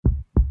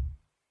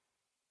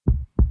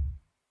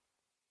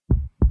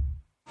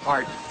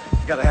Heart.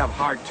 You gotta have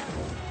heart.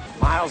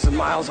 Miles and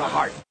miles of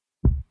heart.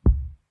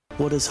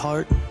 What is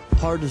heart?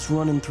 Heart is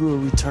running through a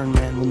return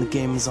man when the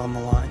game is on the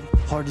line.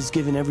 Heart is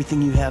giving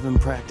everything you have in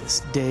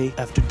practice, day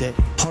after day.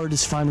 Heart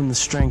is finding the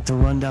strength to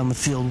run down the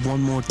field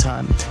one more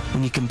time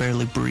when you can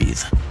barely breathe.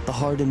 The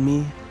heart in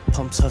me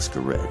pumps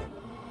Husker Red.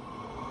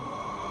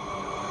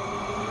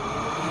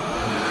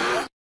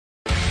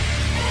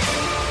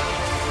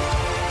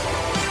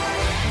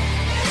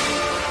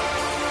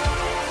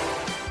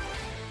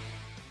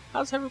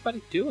 How's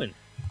everybody doing?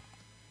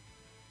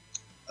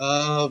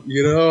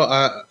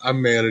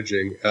 I'm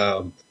managing.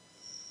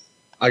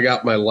 I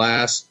got my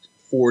last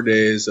 4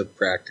 days of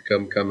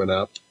practicum coming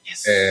up.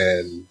 Yes.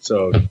 And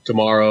so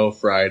tomorrow,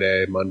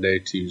 Friday, Monday,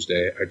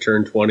 Tuesday, I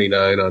turn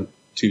 29 on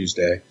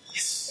Tuesday.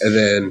 Yes. And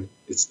then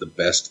it's the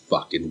best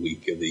fucking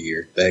week of the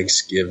year,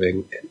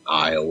 Thanksgiving and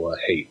Iowa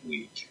Hate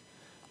Week.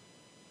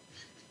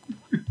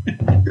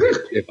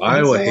 If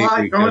Iowa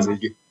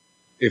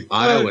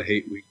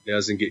Hate Week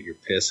doesn't get your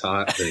piss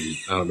hot, then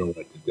I don't know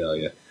what to tell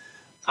you.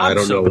 I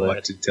don't know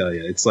what to tell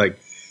you. It's like,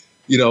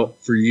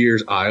 for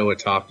years Iowa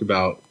talked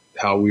about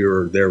how we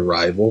were their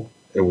rival,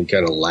 and we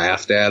kind of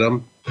laughed at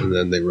them, and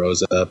then they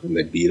rose up and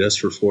they beat us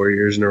for 4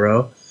 years in a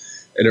row.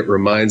 And it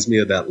reminds me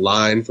of that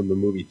line from the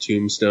movie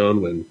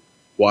Tombstone when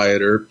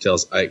Wyatt Earp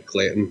tells Ike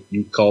Clanton,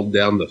 "You called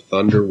down the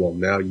thunder, well,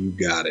 now you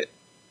got it."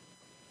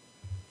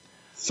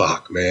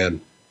 Fuck,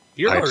 man.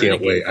 I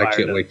can't wait. I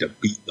can't wait to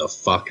beat the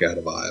fuck out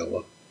of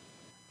Iowa.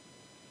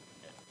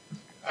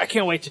 I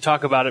can't wait to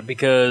talk about it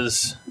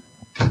because,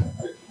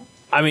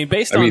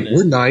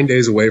 we're 9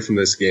 days away from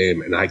this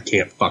game, and I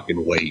can't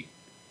fucking wait.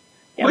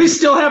 Yeah, we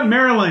still have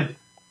Maryland.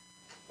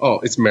 Oh,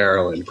 it's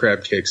Maryland.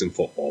 Crab cakes and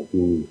football.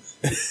 Ooh.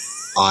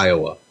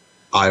 Iowa.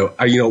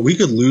 We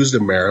could lose to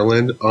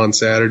Maryland on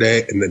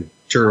Saturday and then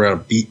turn around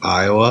and beat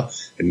Iowa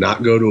and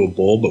not go to a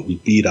bowl, but we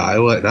beat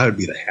Iowa, and I would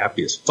be the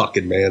happiest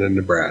fucking man in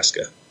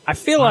Nebraska. I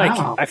feel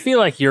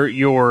like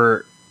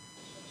your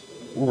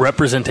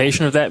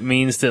representation of that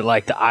means that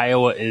like the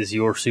Iowa is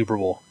your Super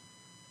Bowl.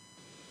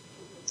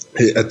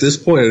 At this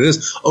point, it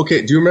is.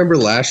 Okay, do you remember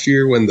last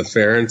year when the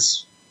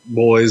Ferentz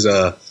boys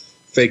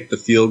faked the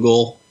field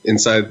goal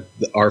inside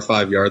our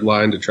 5-yard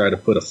line to try to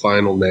put a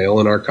final nail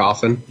in our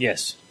coffin?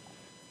 Yes.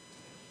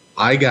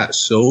 I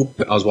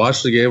was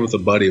watching the game with a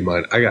buddy of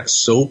mine. I got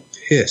so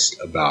pissed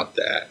about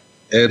that.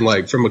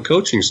 And, from a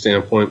coaching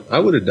standpoint, I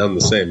would have done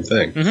the same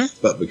thing. Mm-hmm.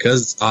 But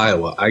because it's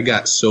Iowa, I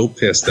got so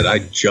pissed that I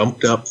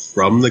jumped up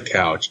from the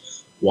couch,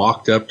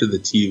 walked up to the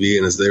TV,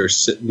 and as they were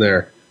sitting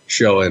there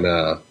showing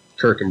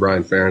Kirk and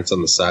Brian Ferentz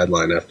on the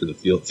sideline after the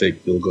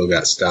fake field goal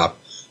got stopped,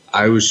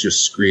 I was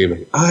just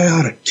screaming, "I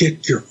ought to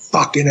kick your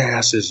fucking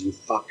asses, you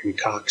fucking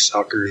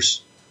cocksuckers."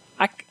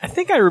 I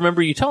think I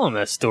remember you telling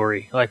that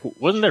story.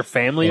 Wasn't there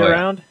family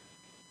around?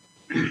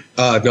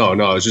 No, it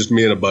was just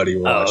me and a buddy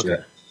watching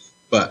it.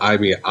 But, I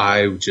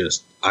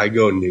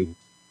go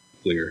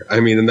nuclear.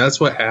 And that's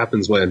what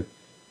happens when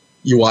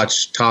you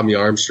watch Tommy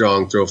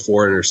Armstrong throw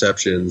 4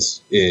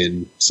 interceptions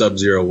in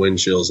sub-zero wind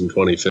chills in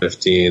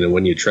 2015, and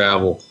when you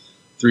travel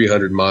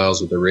 300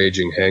 miles with a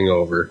raging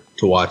hangover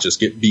to watch us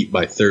get beat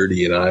by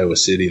 30 in Iowa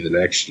City the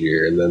next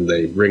year, and then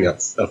they bring up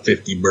a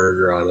 50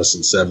 burger on us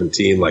in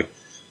 17.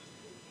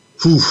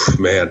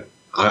 Man,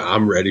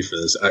 I'm ready for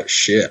this.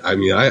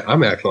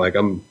 I'm acting like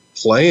I'm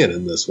playing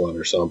in this one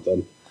or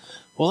something.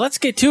 Well, let's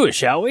get to it,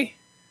 shall we?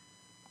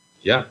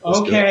 Yeah.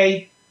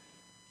 Okay.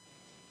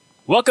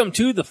 Welcome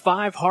to the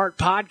 5 Heart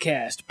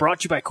Podcast, brought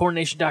to you by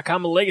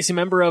CornNation.com, a legacy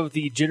member of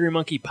the Jittery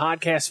Monkey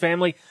podcast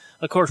family,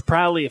 of course,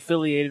 proudly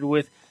affiliated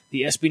with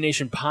the SB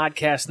Nation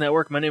Podcast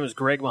Network. My name is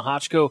Greg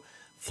Mahochko,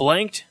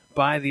 flanked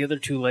by the other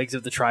 2 legs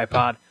of the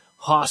tripod,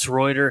 Hoss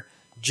Reuter,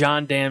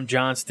 John Dam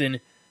Johnston.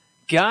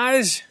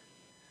 Guys,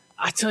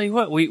 I tell you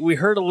what, we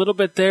heard a little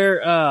bit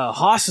there.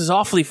 Hoss is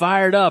awfully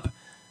fired up.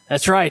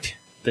 That's right.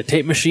 The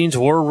tape machines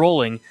were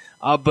rolling.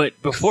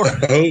 But before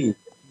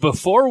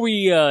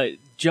we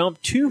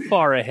jump too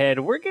far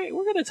ahead, we're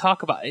going to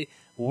talk about it.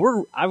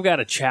 I've got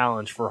a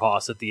challenge for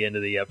Hoss at the end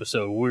of the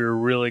episode. We're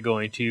really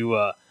going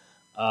to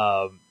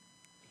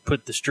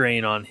put the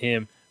strain on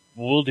him.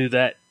 We'll do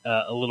that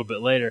a little bit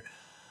later.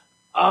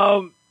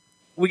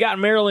 We got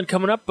Maryland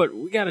coming up, but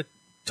we got to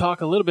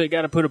talk a little bit.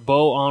 Got to put a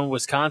bow on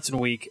Wisconsin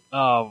week.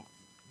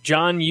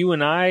 John, you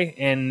and I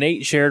and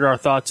Nate shared our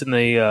thoughts in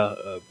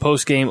the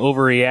post-game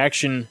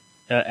overreaction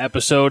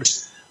episode.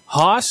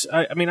 Hoss,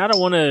 I don't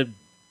want to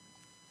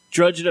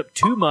drudge it up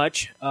too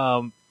much.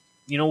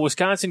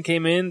 Wisconsin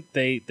came in.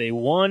 They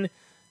won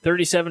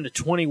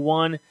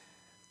 37-21.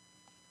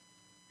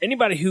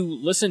 Anybody who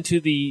listened to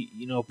the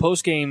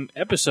post-game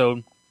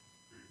episode,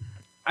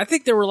 I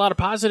think there were a lot of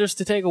positives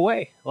to take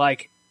away.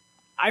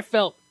 I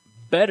felt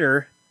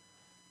better.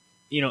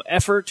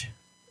 Effort,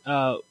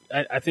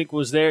 I think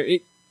was there.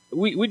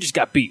 We just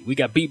got beat. We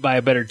got beat by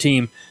a better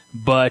team.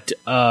 But,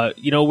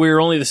 we were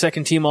only the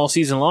second team all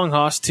season long,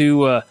 Hoss,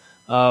 to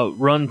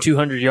run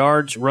 200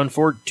 yards, run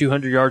for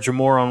 200 yards or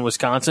more on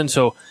Wisconsin.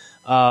 So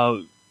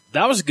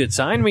that was a good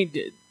sign.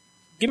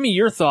 Give me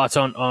your thoughts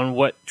on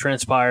what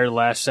transpired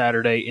last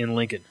Saturday in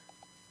Lincoln.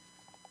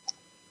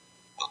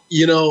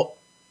 You know,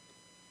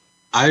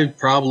 I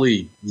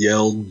probably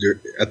yelled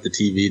at the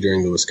TV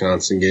during the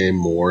Wisconsin game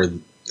more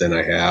than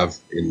I have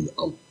in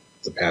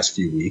the past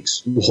few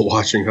weeks while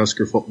watching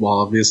Husker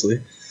football,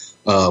 obviously.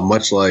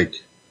 Much like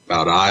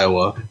about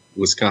Iowa,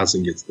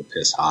 Wisconsin gets the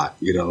piss hot.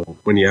 You know,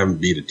 when you haven't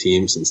beat a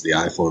team since the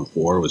iPhone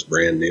 4 was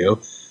brand new,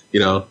 you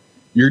know,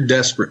 you're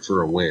desperate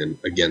for a win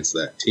against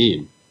that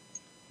team.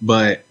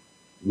 But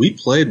we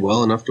played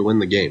well enough to win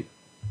the game,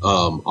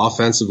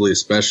 offensively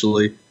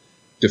especially.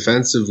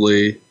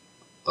 Defensively,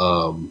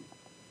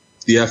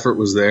 the effort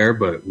was there,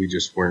 but we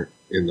just weren't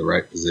in the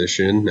right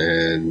position,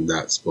 and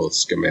that's both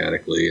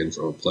schematically and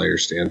from a player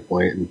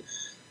standpoint. And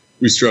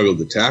we struggled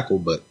to tackle,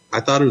 but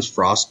I thought it was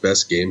Frost's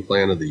best game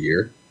plan of the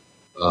year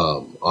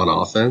on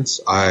offense.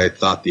 I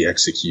thought the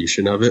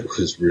execution of it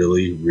was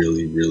really,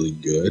 really, really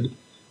good.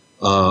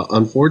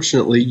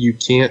 Unfortunately, you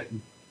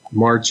can't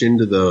march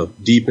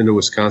deep into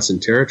Wisconsin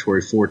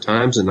territory 4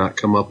 times and not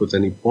come up with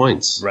any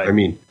points. Right. I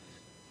mean,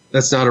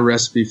 that's not a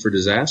recipe for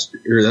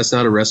disaster, or that's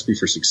not a recipe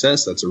for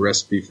success. That's a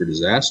recipe for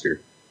disaster.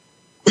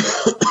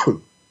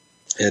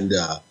 And,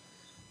 I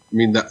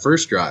mean, that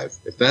first drive,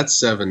 if that's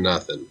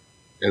 7-0,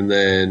 and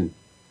then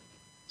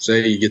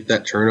say you get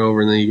that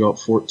turnover and then you go up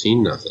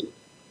 14-0,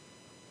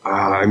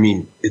 I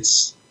mean,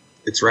 it's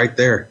right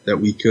there that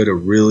we could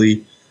have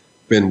really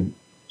been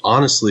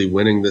honestly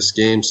winning this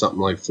game something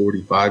like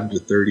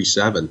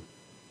 45-37.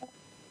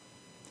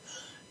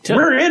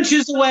 We're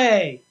inches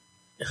away.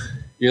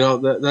 You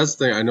know, that's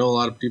the thing. I know a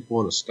lot of people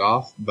want to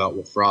scoff about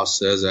what Frost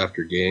says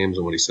after games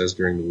and what he says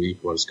during the week,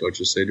 what his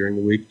coaches say during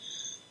the week.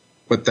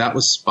 But that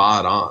was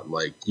spot on.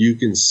 Like, you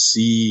can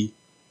see,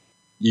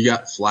 you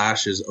got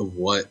flashes of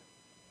what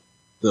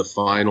the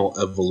final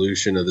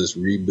evolution of this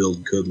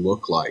rebuild could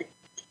look like.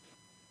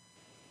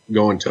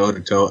 Going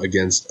toe-to-toe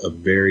against a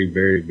very,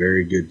 very,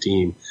 very good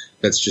team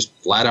that's just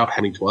flat out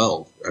having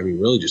 12. I mean,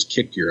 really just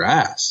kicked your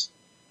ass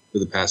for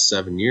the past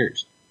 7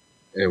 years.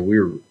 And we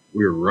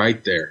were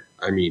right there.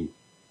 I mean,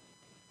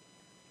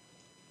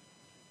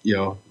 you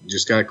know,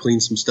 just got to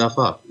clean some stuff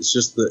up. It's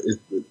just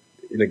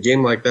in a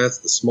game like that, it's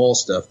the small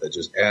stuff that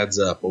just adds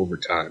up over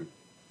time.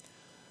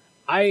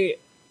 I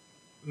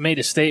made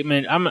a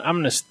statement. I'm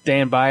going to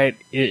stand by it,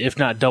 if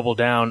not double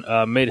down.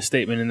 Made a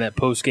statement in that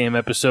post-game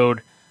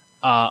episode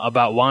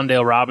about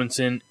Wan'Dale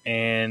Robinson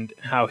and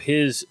how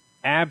his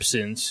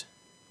absence,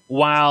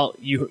 while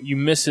you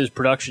miss his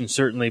production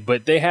certainly,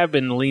 but they have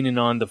been leaning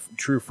on the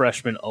true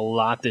freshman a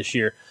lot this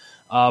year.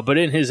 But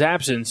in his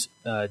absence,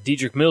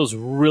 Dedrick Mills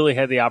really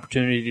had the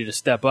opportunity to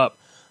step up.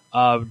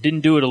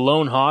 Didn't do it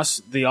alone,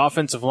 Haas. The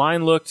offensive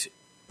line looked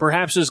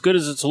perhaps as good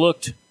as it's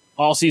looked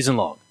all season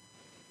long.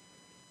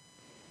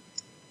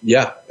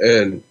 Yeah,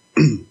 and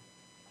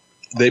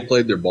they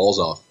played their balls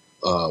off.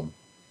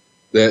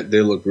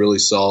 They looked really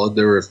solid.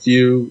 There were a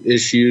few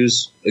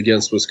issues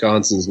against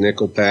Wisconsin's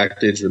nickel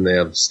package when they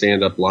have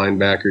stand-up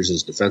linebackers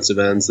as defensive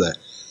ends that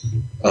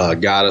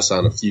got us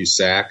on a few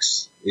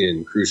sacks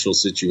in crucial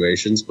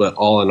situations. But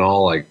all in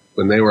all, like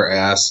when the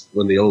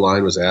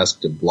O-line was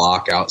asked to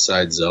block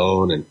outside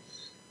zone and,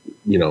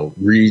 you know,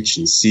 reach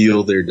and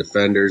seal their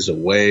defenders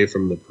away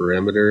from the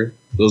perimeter,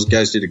 those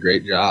guys did a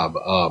great job.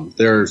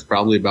 There's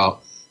probably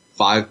about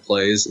 5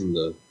 plays in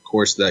the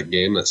course of that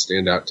game that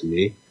stand out to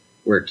me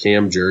where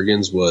Cam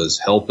Jurgens was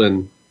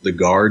helping the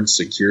guard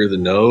secure the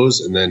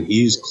nose, and then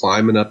he's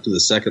climbing up to the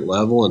second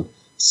level and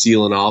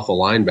sealing off a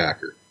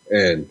linebacker.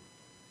 And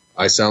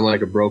I sound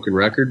like a broken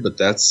record, but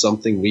that's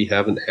something we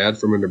haven't had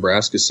from a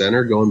Nebraska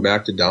center going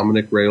back to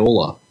Dominic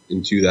Raiola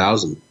in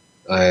 2000.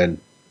 And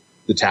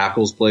the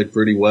tackles played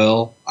pretty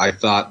well. I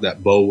thought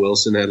that Bo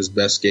Wilson had his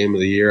best game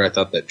of the year. I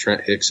thought that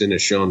Trent Hickson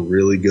has shown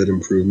really good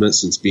improvement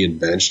since being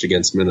benched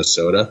against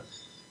Minnesota.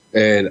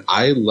 And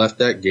I left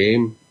that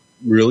game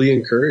really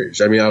encouraged.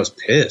 I mean, I was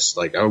pissed.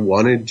 Like, I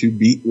wanted to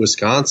beat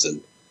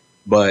Wisconsin.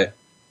 But,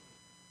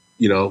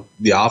 you know,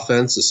 the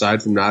offense,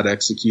 aside from not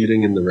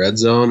executing in the red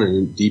zone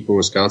and deep in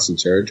Wisconsin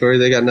territory,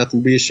 they got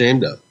nothing to be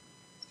ashamed of.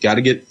 Got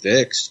to get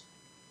fixed.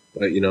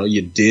 But, you know,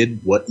 you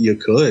did what you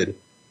could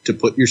to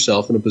put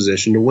yourself in a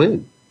position to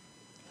win.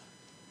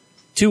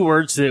 2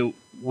 words that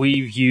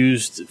we've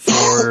used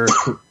for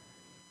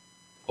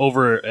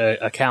over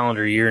a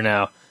calendar year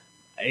now,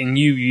 and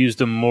you used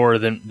them more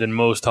than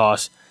most,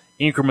 Haas.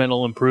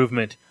 Incremental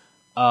improvement.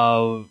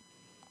 I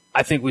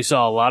think we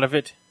saw a lot of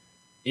it.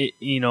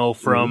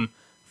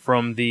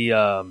 From the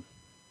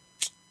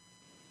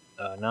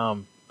now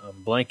I'm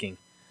blanking.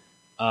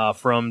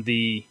 From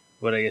the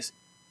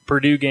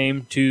Purdue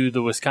game to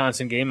the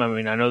Wisconsin game. I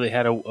mean, I know they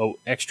had a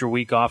extra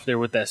week off there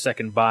with that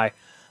second bye,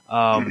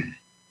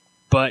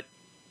 but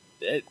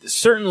it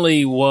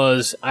certainly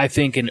was, I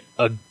think,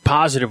 a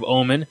positive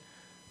omen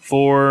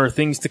for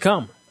things to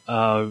come.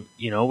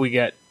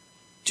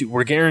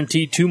 We're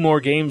guaranteed 2 more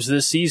games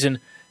this season,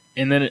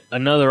 and then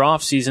another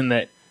off season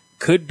that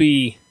could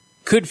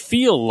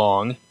feel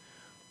long,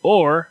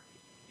 or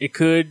it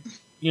could,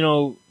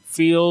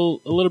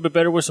 feel a little bit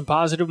better with some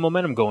positive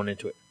momentum going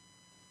into it.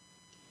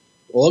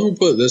 Well, let me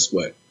put it this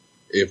way.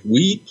 If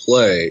we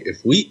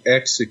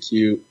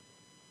execute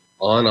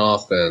on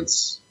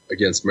offense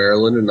against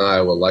Maryland and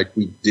Iowa like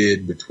we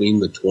did between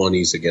the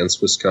 20s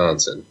against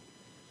Wisconsin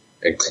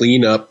and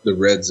clean up the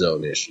red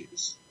zone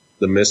issues,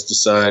 the missed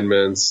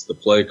assignments, the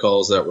play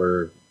calls that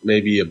were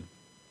maybe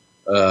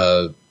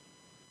a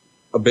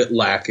bit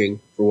lacking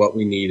for what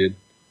we needed,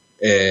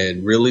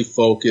 and really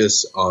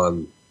focus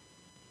on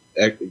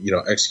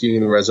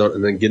executing the red zone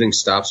and then getting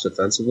stops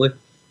defensively,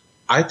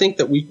 I think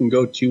that we can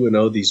go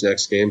 2-0 these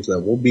next games, and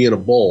then we'll be in a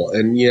bowl.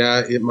 And yeah,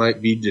 it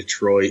might be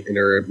Detroit,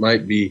 or it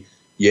might be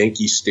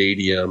Yankee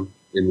Stadium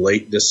in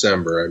late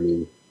December. I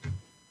mean,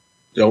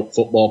 don't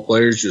football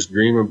players just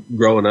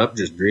growing up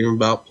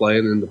about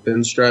playing in the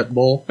Pinstripe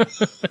Bowl?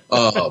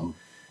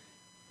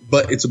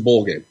 But it's a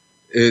bowl game.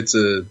 It's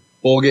a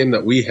bowl game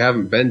that we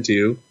haven't been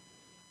to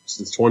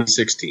since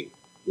 2016,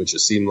 which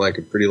has seemed like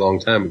a pretty long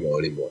time ago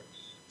anymore.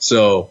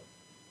 So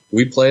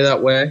we play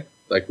that way,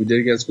 like we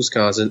did against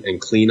Wisconsin, and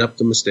clean up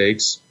the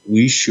mistakes.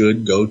 We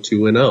should go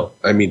 2-0.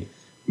 I mean,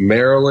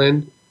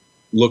 Maryland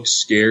looked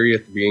scary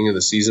at the beginning of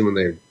the season when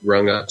they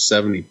rung up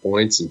 70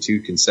 points in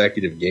 2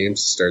 consecutive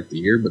games to start the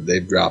year, but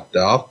they've dropped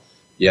off.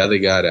 Yeah, they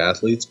got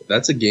athletes, but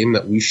that's a game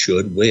that we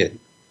should win.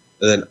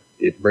 And then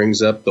it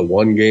brings up the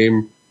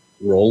one-game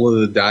roll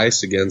of the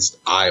dice against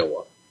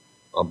Iowa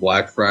on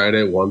Black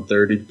Friday,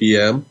 1:30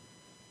 p.m.,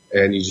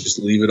 and you just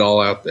leave it all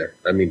out there.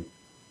 I mean,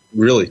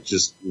 really,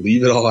 just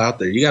leave it all out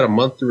there. You got a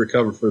month to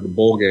recover for the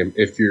bowl game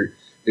if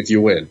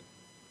you win.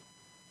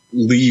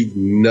 Leave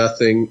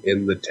nothing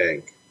in the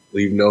tank.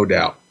 Leave no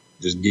doubt.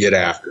 Just get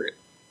after it.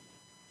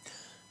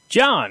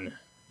 John.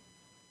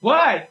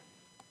 What?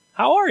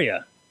 How are you?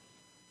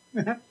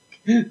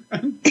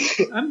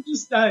 I'm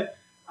just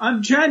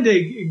I'm trying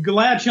to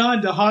latch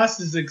on to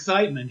Haas's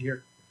excitement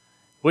here.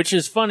 Which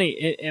is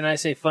funny, and I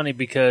say funny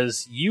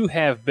because you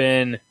have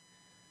been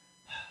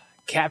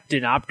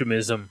Captain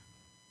Optimism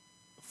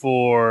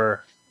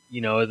for,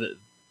 the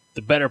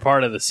better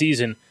part of the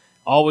season.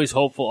 Always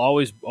hopeful,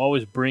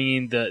 always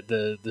bringing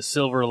the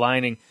silver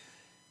lining.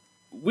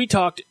 We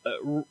talked,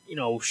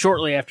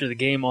 shortly after the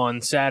game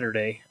on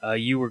Saturday.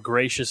 You were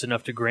gracious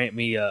enough to grant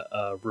me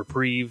a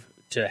reprieve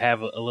to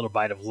have a little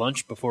bite of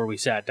lunch before we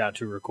sat down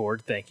to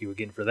record. Thank you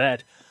again for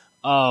that.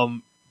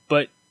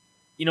 But,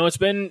 it's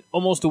been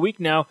almost a week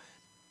now.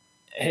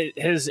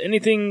 Has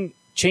anything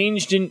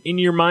changed in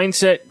your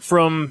mindset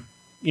from,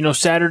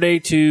 Saturday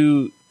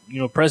to,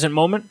 present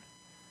moment?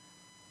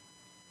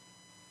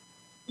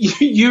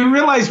 You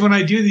realize when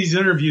I do these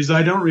interviews,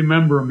 I don't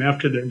remember them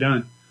after they're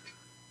done.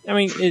 I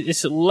mean,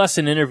 it's less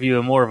an interview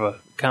and more of a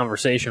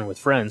conversation with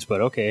friends, but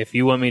okay, if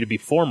you want me to be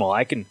formal,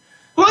 I can.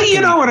 Well,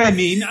 you know what I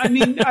mean. I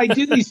mean, I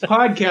do these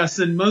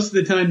podcasts, and most of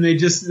the time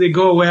they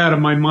go away out of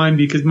my mind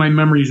because my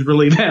memory is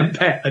really that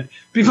bad.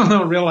 People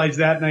don't realize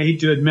that, and I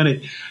hate to admit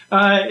it.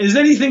 Has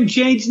anything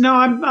changed? No,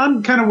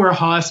 I'm kind of where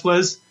Haas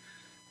was.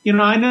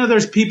 I know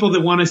there's people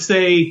that want to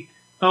say,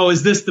 oh,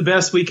 is this the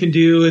best we can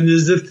do? And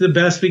is this the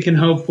best we can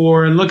hope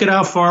for? And look at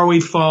how far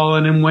we've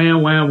fallen, and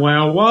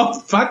wow. Well,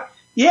 fuck.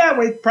 Yeah,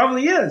 it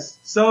probably is.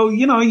 So,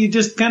 you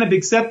just kind of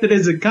accept it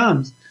as it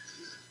comes.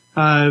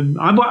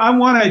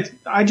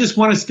 I just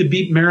want us to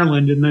beat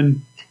Maryland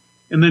and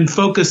then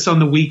focus on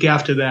the week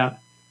after that.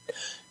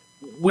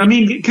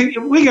 We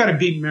got to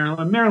beat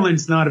Maryland.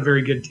 Maryland's not a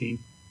very good team,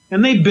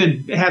 and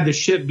they've had the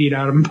shit beat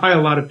out of them by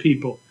a lot of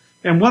people.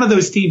 And one of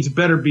those teams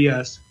better be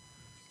us.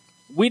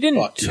 We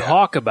didn't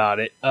talk about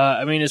it.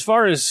 As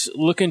far as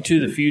looking to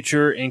the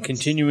future and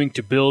continuing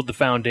to build the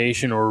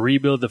foundation or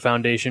rebuild the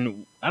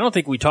foundation, I don't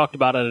think we talked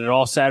about it at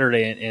all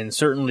Saturday, and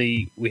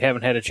certainly we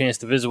haven't had a chance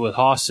to visit with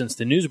Haas since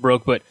the news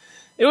broke, but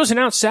it was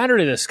announced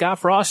Saturday that Scott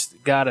Frost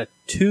got a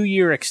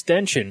 2-year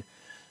extension.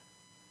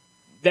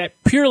 That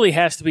purely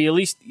has to be, at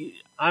least,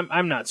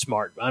 I'm not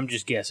smart, I'm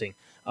just guessing,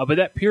 but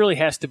that purely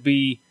has to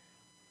be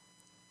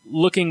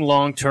looking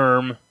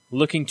long-term,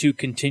 looking to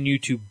continue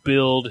to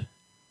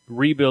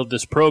rebuild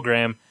this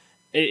program.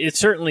 It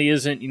certainly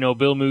isn't,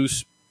 Bill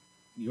Moose,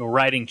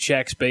 writing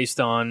checks based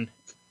on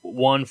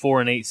 1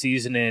 4-8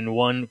 season and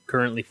 1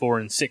 currently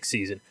 4-6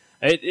 season.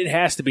 It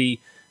has to be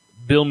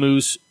Bill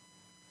Moose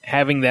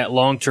having that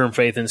long-term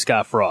faith in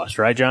Scott Frost,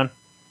 right, John?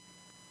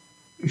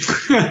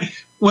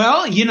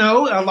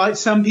 Well,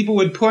 some people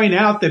would point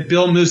out that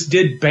Bill Moose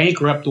did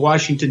bankrupt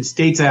Washington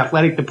State's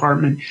athletic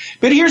department.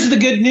 But here's the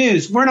good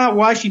news. We're not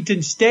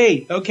Washington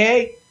State,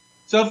 okay?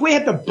 So if we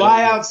had to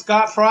buy out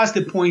Scott Frost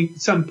at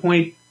some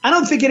point, I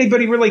don't think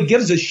anybody really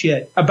gives a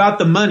shit about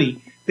the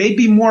money. They'd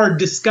be more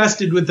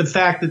disgusted with the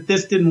fact that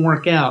this didn't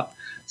work out.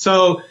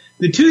 So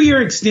the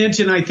 2-year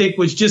extension, I think,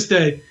 was just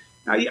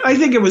I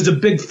think it was a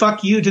big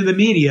fuck you to the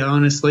media,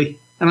 honestly.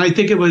 And I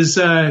think it was,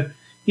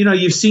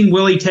 you've seen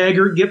Willie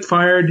Taggart get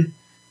fired.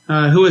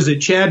 Who is it?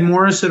 Chad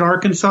Morris at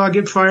Arkansas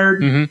get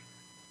fired.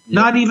 Mm-hmm.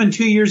 Not even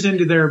 2 years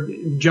into their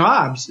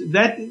jobs.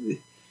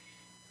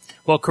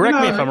 Well, correct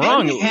me if I'm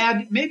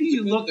wrong. Maybe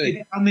you looked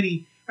at how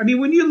many. I mean,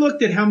 when you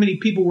looked at how many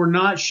people were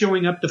not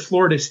showing up to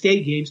Florida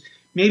State games,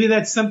 maybe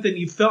that's something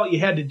you felt you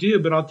had to do.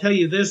 But I'll tell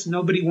you this: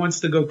 nobody wants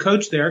to go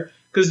coach there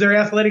because their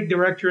athletic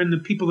director and the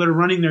people that are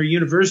running their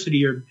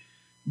university are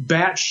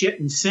batshit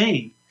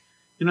insane.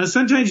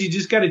 Sometimes you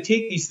just got to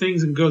take these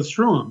things and go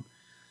through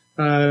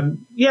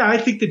them. Yeah, I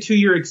think the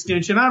 2-year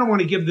extension, I don't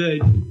want to give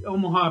the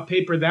Omaha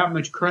paper that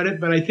much credit,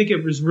 but I think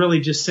it was really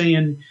just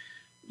saying,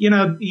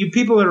 you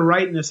people that are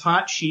writing this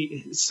hot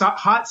seat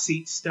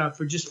stuff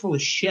are just full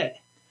of shit.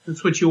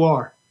 That's what you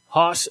are.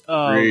 Hoss,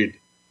 Agreed.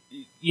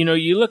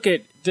 You look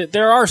at,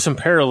 there are some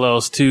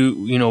parallels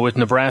to, with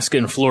Nebraska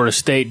and Florida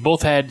State.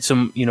 Both had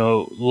some,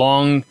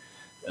 long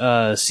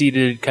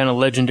seated kind of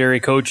legendary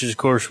coaches. Of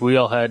course, we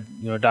all had,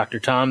 Dr.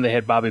 Tom. They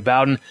had Bobby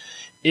Bowden.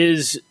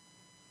 Is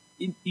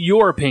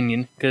your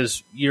opinion,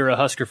 because you're a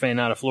Husker fan,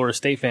 not a Florida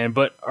State fan,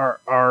 but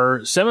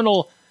are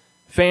Seminole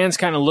fans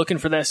kind of looking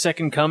for that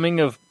second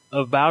coming of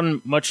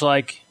Bowden, much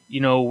like,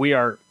 we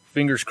are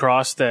fingers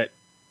crossed that,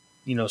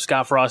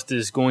 Scott Frost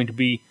is going to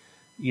be,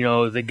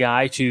 the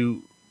guy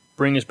to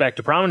bring us back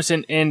to prominence?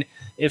 And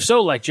if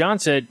so, like John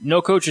said,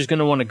 no coach is going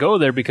to want to go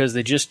there because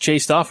they just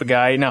chased off a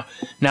guy. Now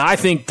I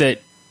think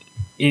that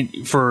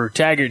for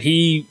Taggart,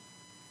 he,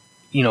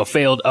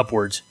 failed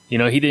upwards. He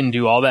didn't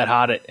do all that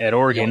hot at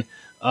Oregon.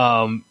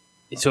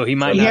 So he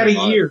might he had a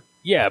year.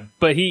 Yeah,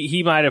 but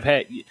he might have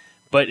had,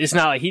 but it's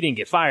not like he didn't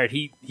get fired.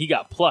 He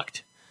got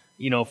plucked,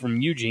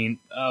 from Eugene.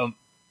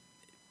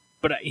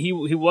 But he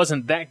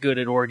wasn't that good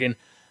at Oregon.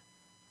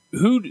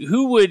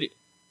 Who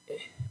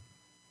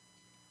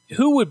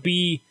would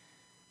be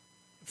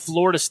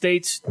Florida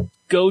State's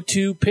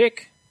go-to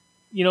pick,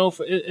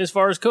 as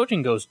far as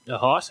coaching goes,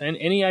 Hoss? And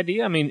any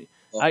idea? I mean,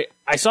 I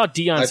saw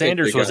Deion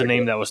Sanders was a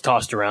name that was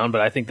tossed around,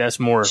 but I think that's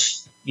more,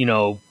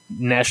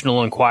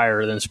 National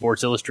Enquirer than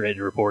Sports Illustrated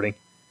reporting.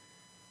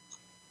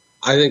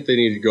 I think they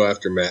need to go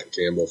after Matt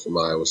Campbell from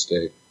Iowa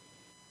State.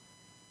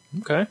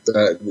 Okay.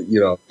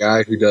 A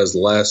guy who does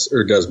less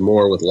or does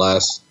more with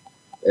less,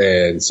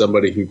 and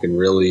somebody who can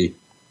really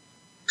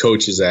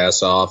coach his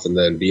ass off, and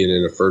then being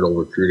in a fertile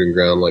recruiting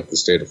ground like the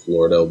state of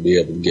Florida, will be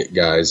able to get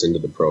guys into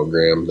the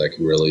program that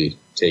can really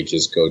take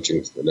his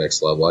coaching to the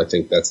next level. I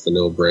think that's the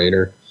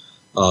no-brainer.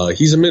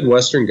 He's a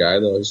Midwestern guy,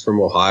 though. He's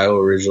from Ohio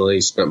originally.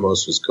 He spent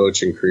most of his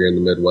coaching career in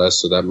the Midwest,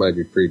 so that might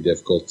be pretty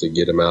difficult to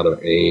get him out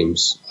of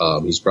Ames.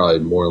 He's probably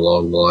more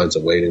along the lines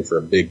of waiting for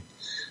a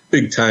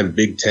big-time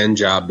Big Ten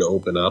job to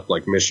open up,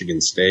 like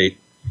Michigan State.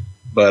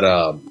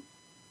 But,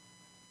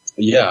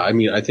 yeah, I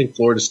mean, I think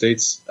Florida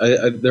State's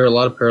there are a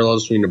lot of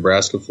parallels between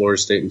Nebraska,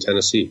 Florida State, and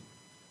Tennessee.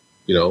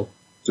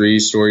 3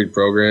 storied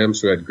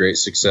programs who had great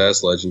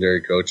success,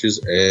 legendary coaches,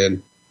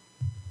 and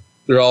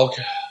they're all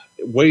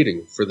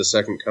waiting for the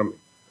second coming.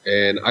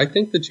 And I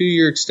think the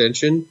 2-year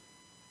extension,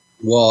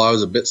 while I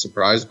was a bit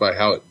surprised by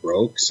how it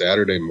broke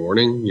Saturday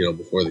morning,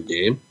 before the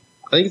game,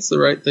 I think it's the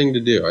right thing to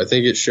do. I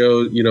think it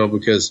shows,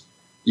 because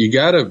you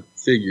got to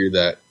figure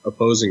that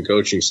opposing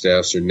coaching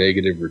staffs are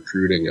negative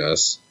recruiting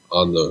us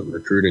on the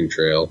recruiting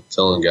trail,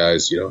 telling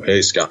guys,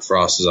 hey, Scott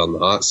Frost is on the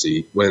hot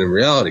seat, when in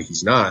reality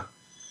he's not.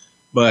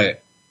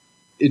 But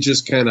it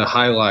just kind of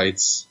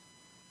highlights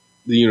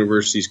the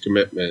university's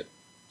commitment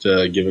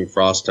to giving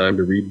Frost time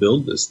to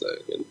rebuild this thing.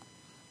 And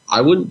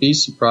I wouldn't be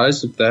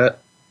surprised if that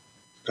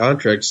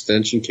contract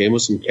extension came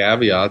with some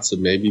caveats of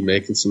maybe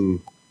making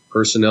some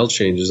personnel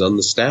changes on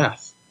the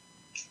staff,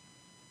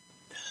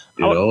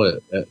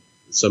 at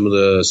some of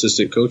the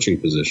assistant coaching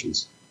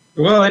positions.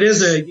 Well, it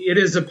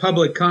is a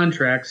public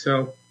contract,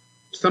 so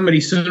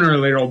somebody sooner or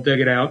later will dig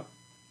it out.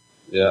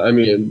 Yeah, I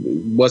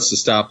mean, what's to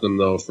stop them,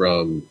 though,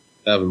 from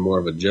having more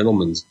of a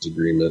gentleman's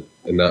agreement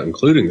and not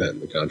including that in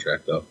the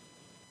contract, though?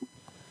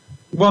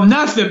 Well,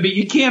 nothing, but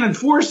you can't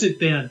enforce it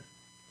then.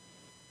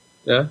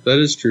 Yeah, that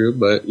is true,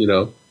 but,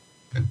 No,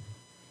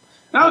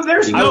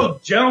 there's no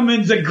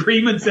gentleman's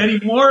agreements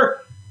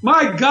anymore.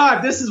 My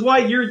God, this is why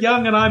you're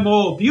young and I'm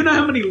old. Do you know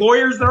how many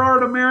lawyers there are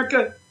in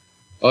America?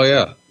 Oh,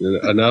 yeah.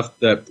 Enough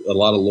that a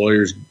lot of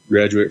lawyers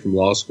graduate from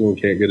law school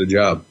and can't get a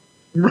job.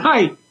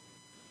 Right.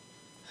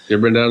 You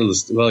ever been down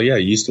to you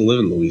used to live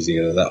in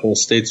Louisiana. That whole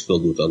state's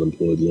filled with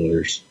unemployed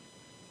lawyers.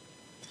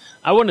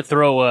 I want to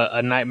throw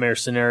a nightmare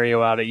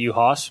scenario out at you,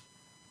 Hoss.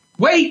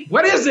 Wait,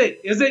 what is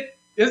it? Is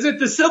it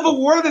the Civil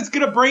War that's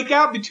going to break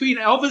out between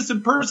Elvis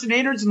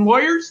impersonators and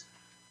lawyers?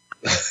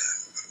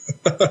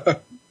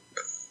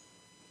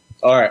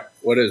 All right,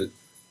 what is it?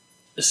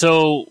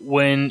 So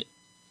when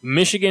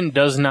Michigan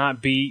does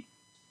not beat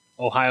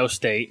Ohio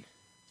State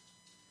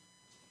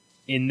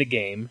in the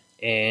game,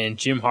 and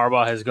Jim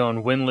Harbaugh has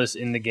gone winless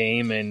in the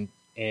game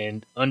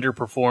and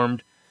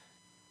underperformed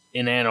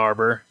in Ann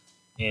Arbor,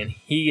 and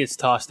he gets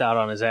tossed out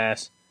on his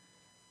ass,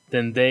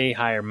 then they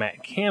hire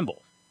Matt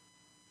Campbell,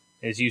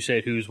 as you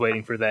said, who's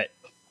waiting for that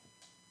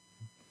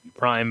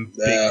prime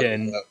Big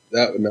Ten.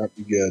 That would not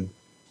be good.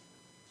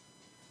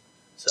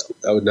 So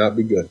that would not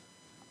be good.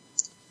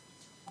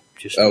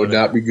 That would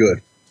not be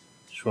good.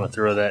 Just want to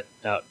throw that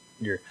out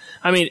here.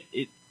 I mean,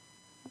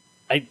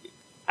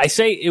 I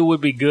say it would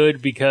be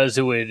good because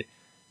it would.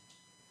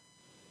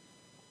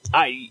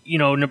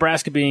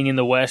 Nebraska being in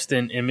the West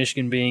and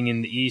Michigan being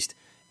in the East,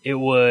 it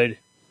would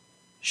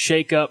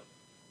shake up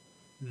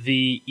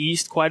the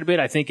East quite a bit.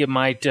 I think it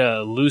might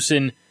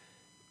loosen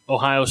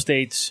Ohio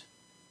State's,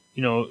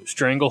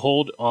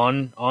 stranglehold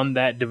on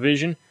that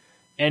division.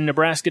 and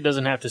Nebraska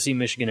doesn't have to see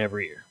Michigan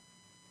every year.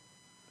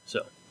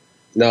 So.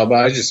 No,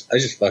 but I just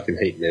fucking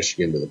hate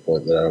Michigan to the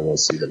point that I don't want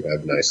to see them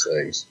have nice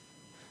things.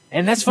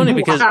 And that's funny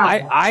because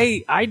Wow.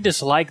 I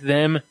dislike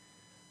them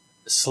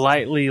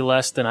slightly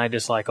less than I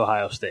dislike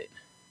Ohio State.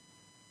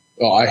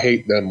 Oh, I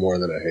hate them more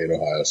than I hate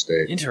Ohio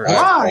State. Interesting.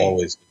 I've Why?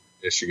 always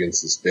hated Michigan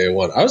since day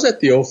one. I was at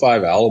the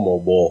 05 Alamo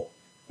Bowl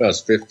when I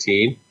was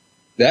 15.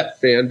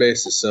 That fan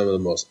base is some of the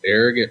most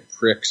arrogant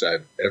pricks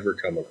I've ever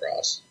come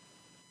across.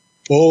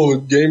 Oh,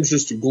 the game's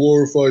just a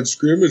glorified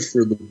scrimmage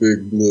for the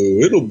Big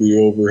Blue. It'll be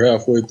over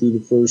halfway through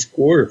the first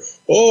quarter.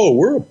 Oh,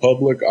 we're a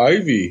public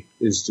Ivy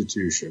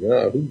institution.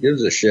 Who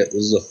gives a shit?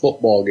 This is a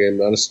football game,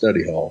 not a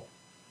study hall.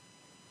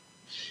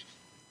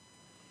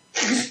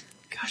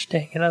 Gosh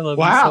dang it, I love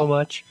you Wow. so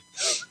much.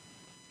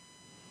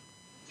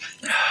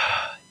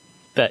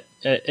 But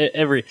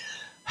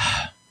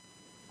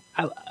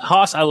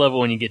Hoss, I love it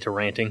when you get to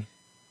ranting.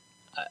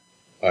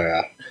 Oh,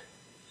 yeah.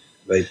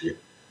 Thank you.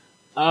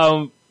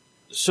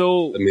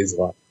 So That means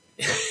a lot.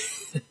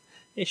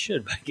 it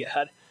should, by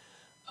God.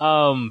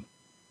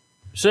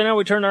 So now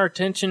we turn our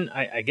attention.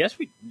 I guess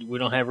we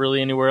don't have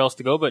really anywhere else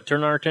to go, but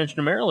turn our attention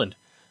to Maryland.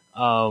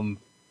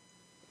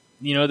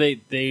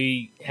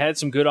 They had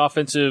some good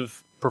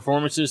offensive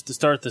performances to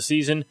start the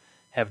season.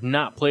 Have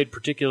not played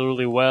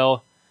particularly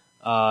well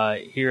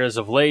here as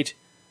of late.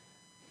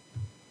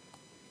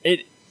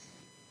 It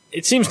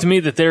seems to me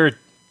that they're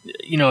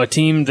a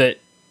team that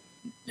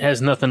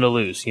has nothing to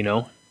lose.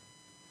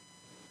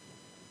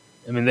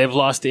 I mean, they've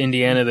lost to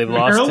Indiana. They've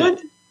lost Maryland?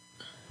 to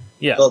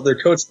yeah. Well,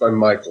 they're coached by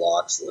Mike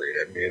Loxley.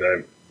 I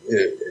mean,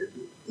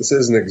 this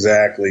isn't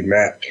exactly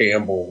Matt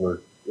Campbell or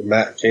the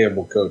Matt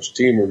Campbell coach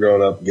team we're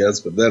going up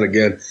against, but then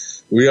again,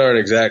 we aren't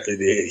exactly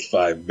the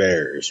 85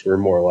 Bears. We're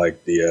more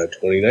like the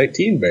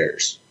 2019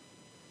 Bears.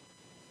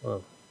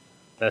 Well,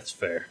 that's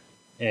fair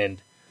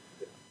and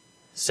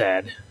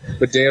sad.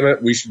 But damn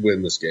it, we should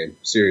win this game.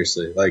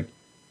 Seriously,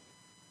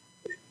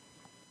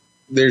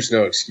 there's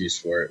no excuse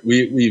for it.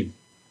 We've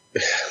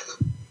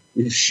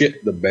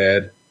shit the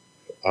bed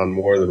on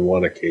more than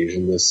one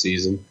occasion this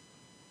season.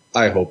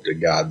 I hope to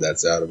God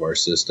that's out of our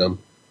system.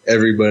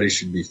 Everybody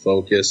should be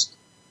focused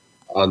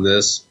on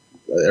this.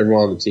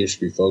 Everyone on the team should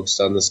be focused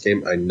on this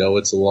game. I know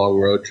it's a long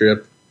road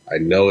trip. I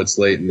know it's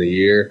late in the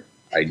year.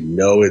 I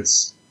know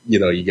it's,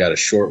 you got a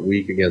short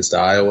week against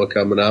Iowa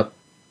coming up.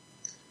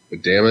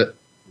 But damn it,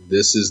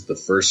 this is the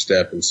first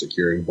step in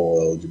securing bowl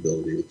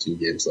eligibility with 2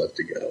 games left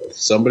to go. If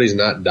somebody's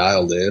not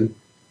dialed in,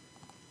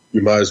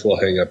 you might as well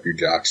hang up your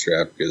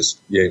jockstrap because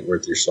you ain't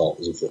worth your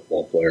salt as a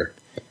football player.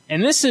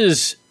 And this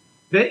is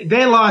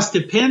They lost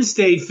to Penn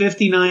State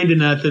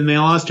 59-0. They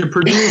lost to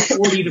Purdue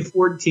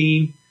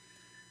 40-14.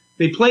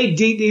 They played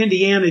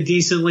Indiana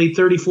decently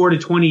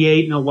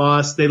 34-28 in a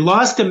loss. They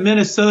lost to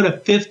Minnesota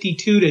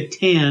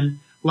 52-10.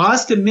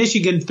 Lost to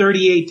Michigan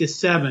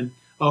 38-7.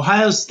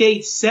 Ohio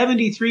State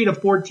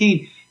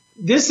 73-14.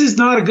 This is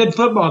not a good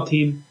football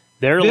team.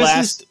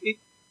 This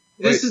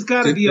has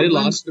got to be a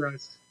win for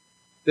us.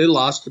 They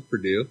lost to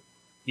Purdue.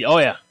 oh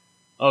yeah,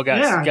 oh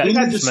guys, Yeah, they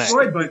got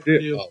destroyed by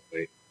Purdue. Oh,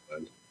 wait.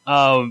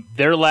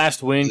 Their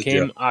last win It's a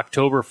came joke.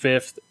 October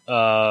 5th,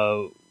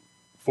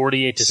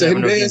 48-7.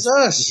 Same day as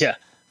us. Yeah,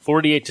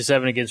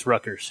 48-7 against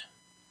Rutgers.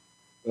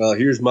 Well,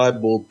 here's my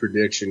bold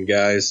prediction,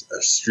 guys.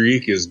 A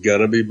streak is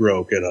going to be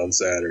broken on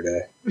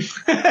Saturday.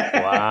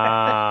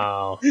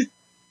 Wow.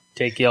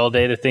 Take you all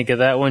day to think of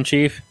that one,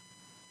 Chief?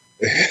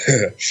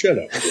 Shut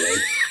up, Greg.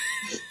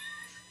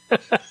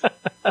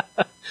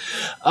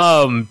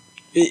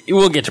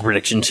 We'll get to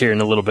predictions here in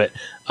a little bit.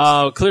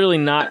 Clearly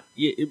not.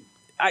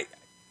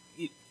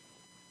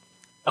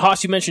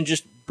 Hoss, you mentioned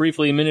just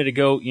briefly a minute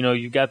ago,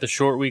 you've got the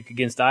short week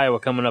against Iowa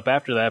coming up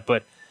after that,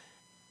 but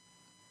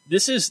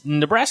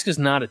Nebraska's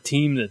not a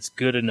team that's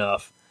good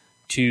enough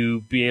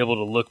to be able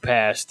to look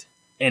past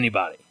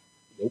anybody.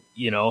 Nope.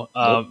 You You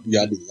got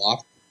to be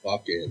locked the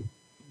fuck in.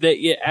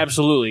 Yeah,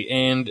 absolutely.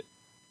 And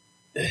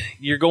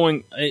you're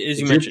going, as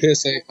you If mentioned. your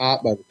piss ain't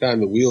hot by the time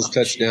the wheels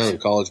touch down in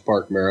College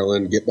Park,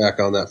 Maryland, get back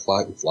on that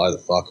flight and fly the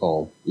fuck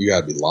home. You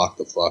got to be locked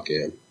the fuck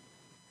in.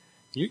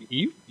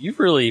 You've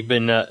really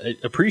been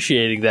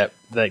appreciating that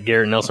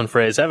Garrett Nelson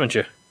phrase, haven't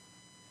you?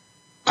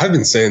 I've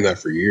been saying that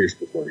for years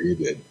before you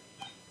did.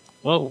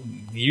 Well,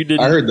 you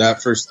didn't. I heard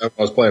that first time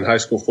I was playing high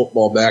school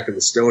football back in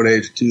the Stone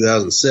Age of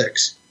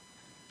 2006.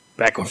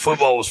 Back when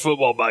football was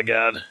football, by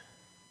God.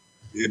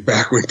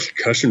 Back when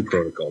concussion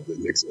protocol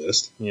didn't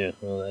exist. Yeah,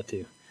 well, that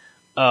too.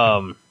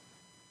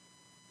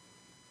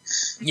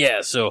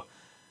 Yeah, so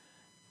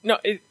no,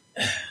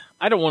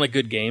 I don't want a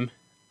good game.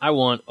 I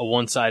want a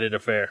one-sided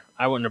affair.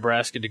 I want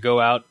Nebraska to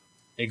go out,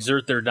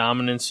 exert their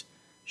dominance,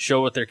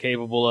 show what they're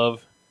capable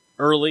of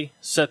early,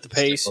 set the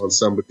pace. On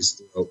somebody's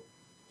throat.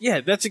 Yeah,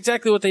 that's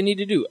exactly what they need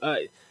to do.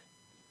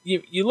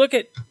 You look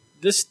at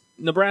this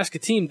Nebraska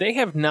team; they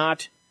have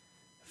not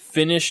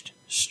finished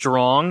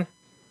strong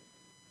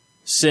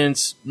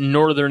since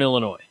Northern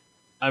Illinois.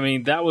 I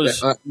mean, that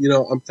was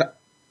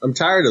I'm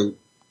tired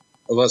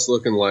of us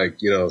looking like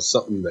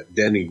something that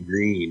Denny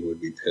Green would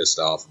be pissed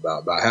off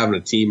about having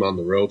a team on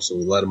the ropes and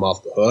we let them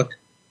off the hook.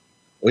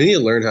 We need to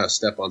learn how to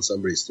step on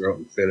somebody's throat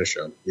and finish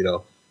them. You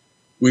know,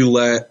 we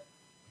let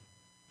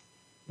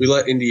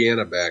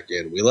Indiana back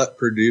in. We let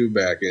Purdue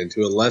back in.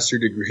 To a lesser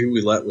degree,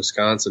 we let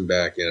Wisconsin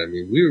back in. I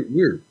mean,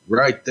 we're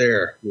right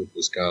there with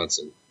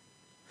Wisconsin.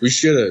 We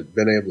should have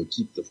been able to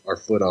keep our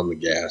foot on the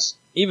gas.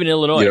 Even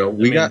Illinois. You know,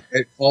 we got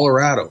at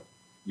Colorado,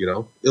 you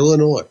know,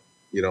 Illinois,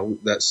 you know,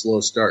 that slow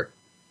start.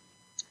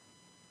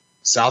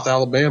 South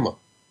Alabama.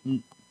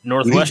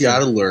 Northwestern. We got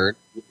to learn,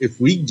 if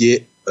we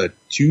get a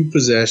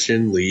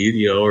 2-possession lead,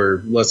 you know,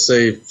 or let's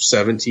say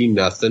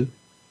 17-0,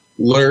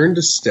 learn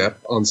to step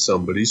on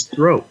somebody's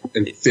throat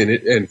and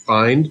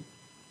find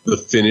the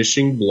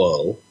finishing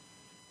blow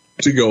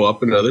to go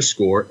up another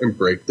score and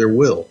break their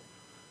will.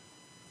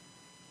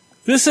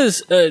 This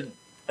is an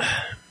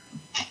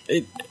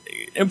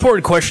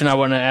important question I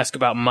want to ask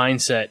about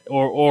mindset,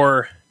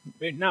 or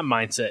not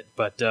mindset,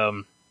 but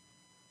you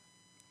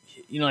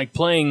know, like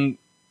playing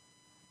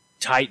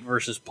tight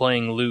versus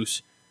playing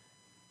loose.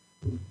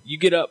 You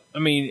get up. I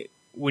mean,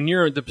 when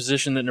you're in the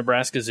position that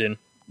Nebraska's in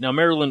now,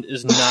 Maryland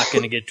is not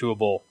going to get to a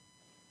bowl.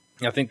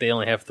 I think they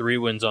only have 3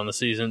 wins on the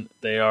season.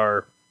 They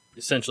are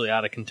essentially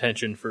out of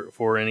contention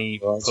for any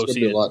postseason. It's going to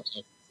be a lot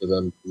tougher for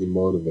them to be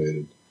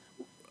motivated.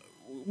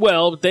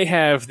 Well, they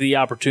have the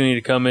opportunity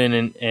to come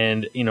in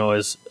and you know,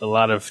 as a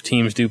lot of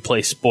teams do,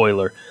 play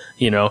spoiler,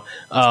 you know.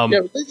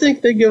 But they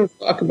think they give a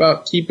fuck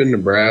about keeping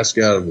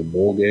Nebraska out of the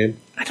bowl game?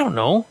 I don't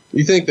know.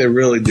 You think they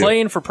really do?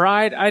 Playing for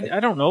pride? I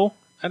don't know.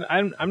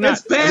 I'm not.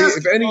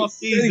 If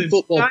any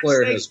football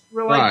player has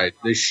pride,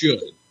 they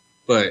should.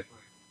 But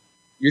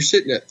you're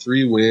sitting at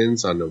 3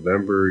 wins on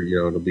November, you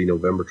know, it'll be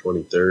November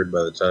 23rd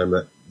by the time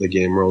that the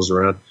game rolls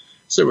around.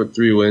 Sit with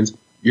 3 wins.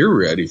 You're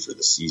ready for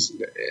the season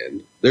to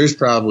end. There's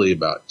probably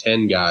about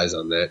 10 guys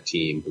on that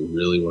team who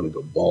really want to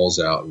go balls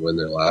out and win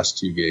their last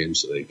 2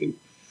 games so they can,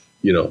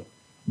 you know,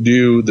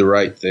 do the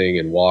right thing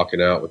and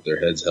walking out with their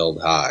heads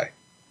held high.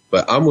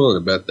 But I'm willing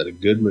to bet that a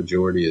good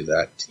majority of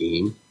that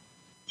team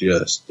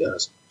just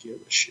doesn't give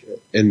a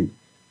shit. And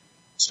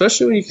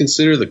especially when you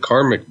consider the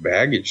karmic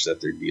baggage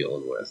that they're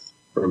dealing with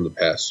from the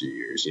past few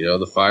years. You know,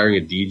 the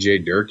firing of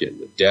DJ Durkin,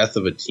 the death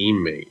of a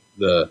teammate,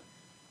 the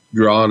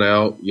drawn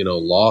out, you know,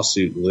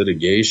 lawsuit and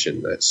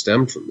litigation that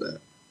stemmed from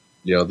that.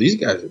 You know, these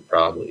guys are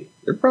probably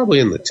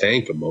in the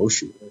tank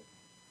emotionally.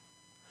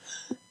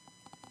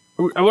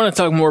 I want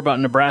to talk more about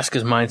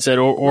Nebraska's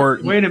mindset or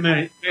Wait a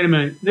minute.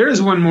 There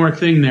is one more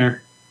thing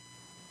there.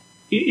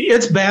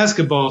 It's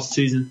basketball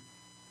season.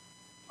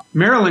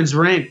 Maryland's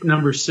ranked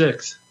number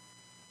 6.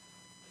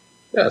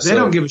 Yeah, they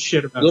don't give a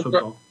shit about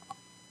football.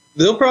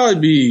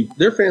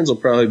 Their fans will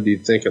probably be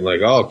thinking like,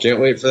 oh, can't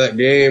wait for that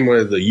game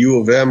where the U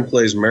of M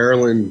plays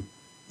Maryland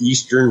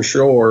Eastern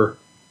Shore,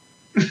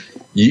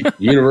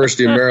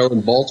 University of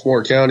Maryland,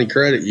 Baltimore County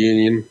Credit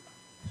Union.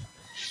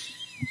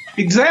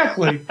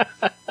 Exactly.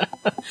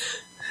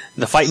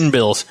 The Fighting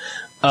Bills.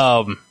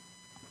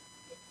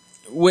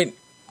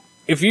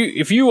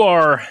 If you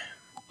are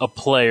a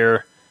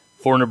player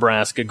for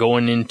Nebraska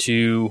going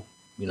into,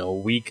 you know,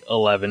 week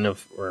 11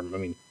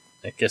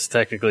 I guess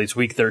technically it's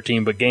week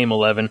 13, but game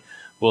 11,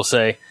 we'll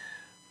say,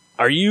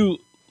 are you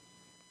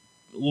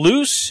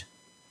loose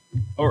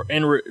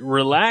and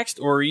relaxed,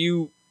 or are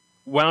you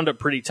wound up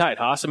pretty tight,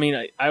 Haas? I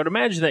mean, I would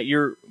imagine that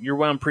you're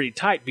wound pretty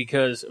tight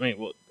because,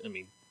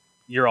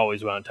 you're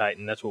always wound tight,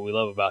 and that's what we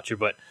love about you.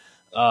 But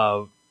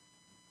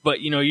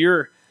you know,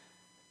 you're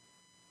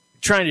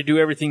trying to do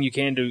everything you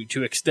can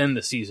to extend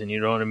the season.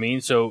 You know what I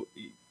mean? So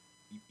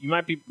you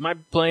might be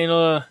playing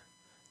a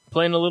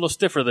little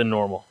stiffer than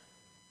normal.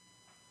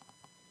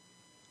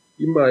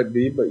 You might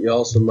be, but you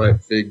also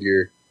might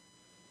figure,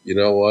 you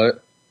know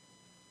what?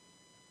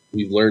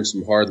 We've learned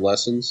some hard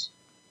lessons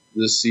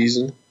this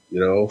season. You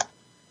know,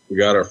 we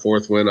got our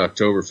 4th win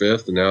October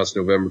 5th, and now it's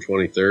November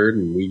 23rd,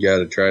 and we got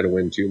to try to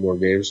win 2 more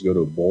games to go to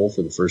a bowl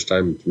for the first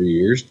time in 3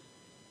 years.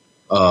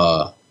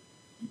 You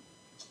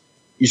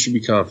should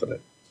be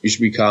confident.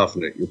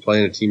 You're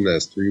playing a team that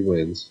has 3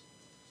 wins.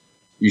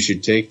 You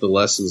should take the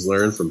lessons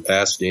learned from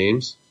past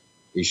games.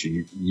 You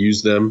should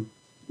use them,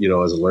 you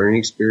know, as a learning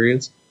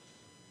experience.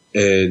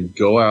 And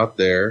go out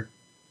there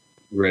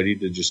ready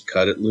to just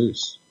cut it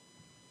loose.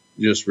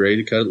 Just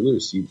ready to cut it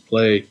loose. You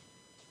play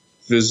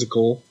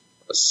physical,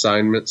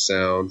 assignment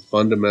sound,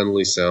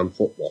 fundamentally sound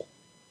football.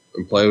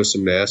 And play with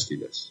some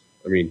nastiness.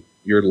 I mean,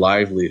 your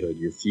livelihood,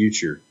 your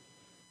future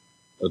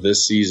of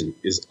this season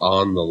is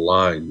on the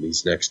line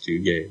these next 2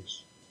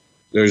 games.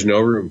 There's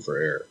no room for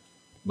error.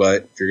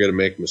 But if you're going to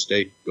make a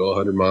mistake, go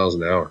 100 miles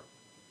an hour.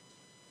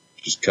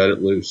 Just cut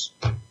it loose,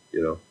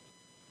 you know.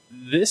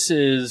 This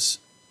is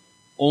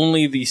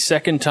only the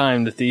 2nd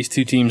time that these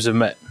 2 teams have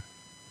met.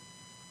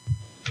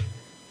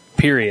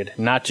 Period.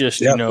 Not just,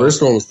 you know.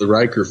 First one was the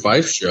Riker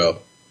Fife show.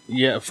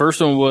 Yeah,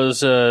 first one was,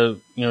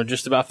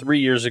 just about 3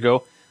 years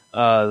ago,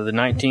 the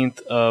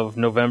 19th of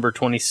November,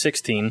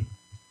 2016.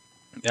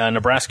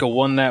 Nebraska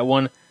won that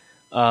one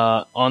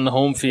on the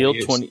home field,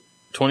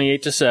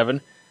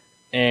 28-7.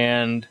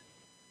 And,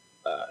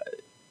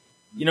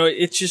 you know,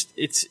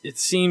 it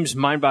seems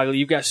mind-boggling.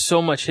 You've got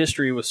so much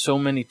history with so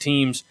many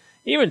teams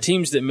even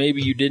teams that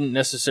maybe you didn't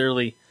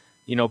necessarily,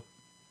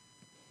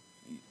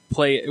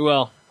 play.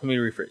 Well, let me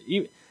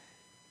rephrase.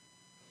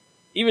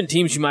 Even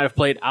teams you might have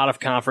played out of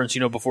conference,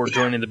 before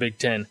joining the Big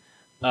Ten.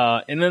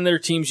 And then there are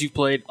teams you've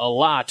played a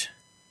lot,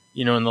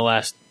 in the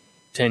last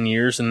 10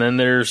 years. And then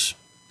there's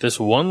this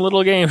one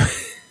little game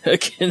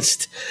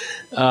against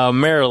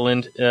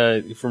Maryland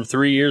from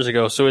 3 years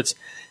ago. So it's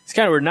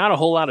kind of weird. Not a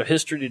whole lot of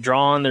history to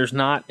draw on. There's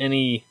not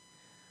any.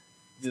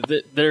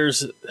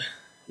 There's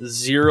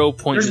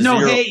 0.0. There's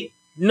no hate.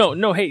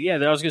 No hate. Yeah,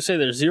 I was gonna say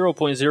there's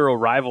 0.0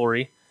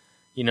 rivalry.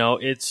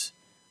 It's.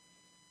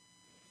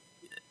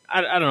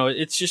 I don't know.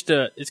 It's just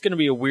it's going to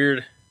be a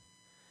weird.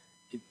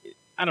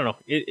 I don't know.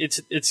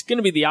 It's going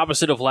to be the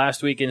opposite of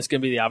last week, and it's going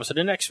to be the opposite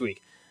of next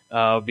week,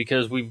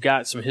 because we've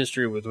got some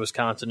history with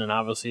Wisconsin, and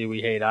obviously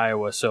we hate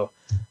Iowa. So,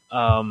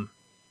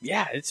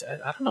 it's.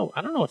 I don't know.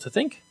 I don't know what to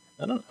think.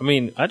 I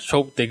just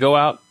hope they go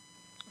out,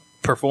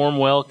 perform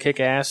well,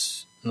 kick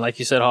ass, and like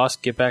you said, Hoss,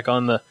 get back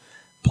on the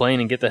plane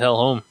and get the hell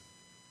home.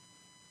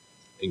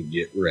 And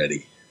get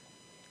ready.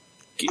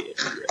 Get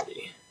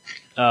ready.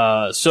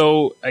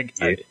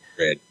 Get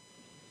ready.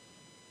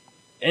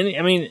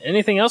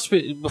 Anything else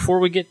before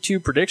we get to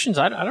predictions?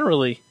 I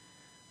don't.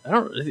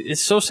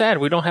 It's so sad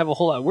we don't have a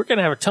whole lot. We're going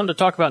to have a ton to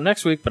talk about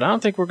next week, but I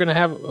don't think we're going to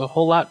have a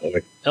whole lot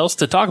else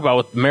to talk about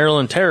with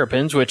Maryland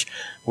Terrapins, which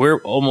we're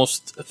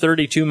almost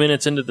 32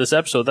 minutes into this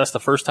episode. That's the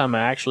first time I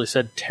actually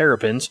said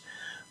Terrapins.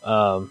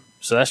 So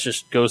that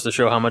just goes to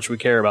show how much we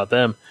care about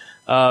them.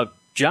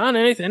 John,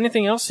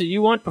 anything else that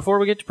you want before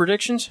we get to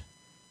predictions?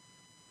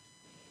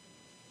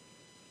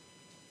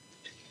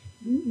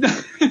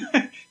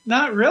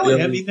 Not really.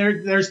 Yeah.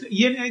 There's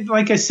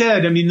like I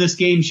said, this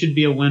game should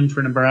be a win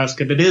for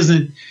Nebraska. If it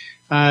isn't,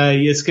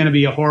 it's going to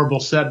be a horrible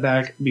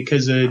setback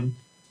because I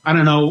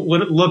don't know,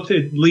 what it looked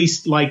at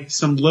least like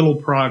some little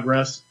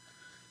progress.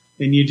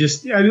 And you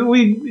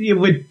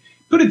would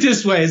put it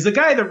this way: as the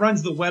guy that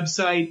runs the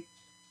website,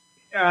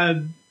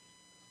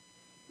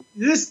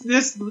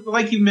 this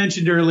like you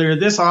mentioned earlier,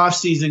 this off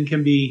season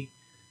can be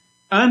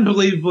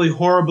unbelievably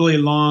horribly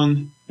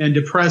long and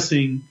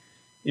depressing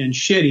and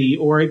shitty,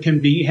 or it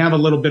can have a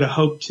little bit of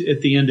hope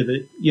at the end of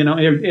it.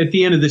 At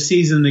the end of the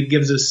season, that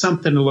gives us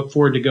something to look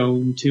forward to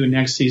going to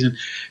next season.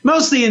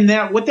 Mostly in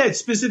that, what that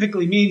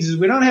specifically means is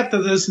we don't have to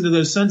listen to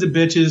those sons of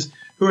bitches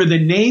who are the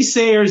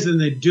naysayers and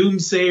the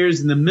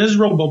doomsayers and the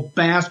miserable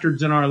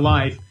bastards in our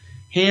life,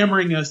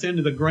 hammering us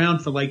into the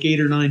ground for like 8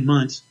 or 9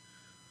 months.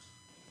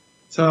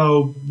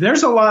 So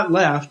there's a lot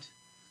left,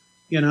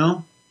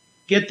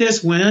 Get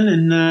this win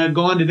and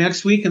go on to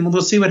next week, and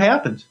we'll see what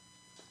happens.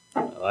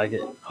 I like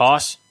it.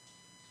 Hoss?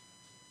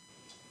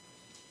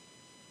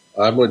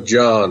 I'm with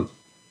John.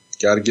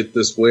 Got to get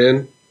this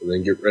win and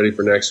then get ready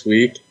for next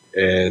week.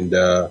 And,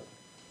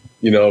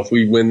 if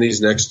we win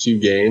these next 2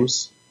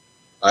 games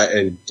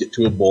and get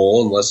to a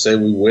bowl, and let's say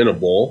we win a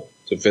bowl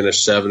to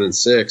finish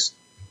 7-6,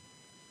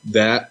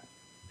 that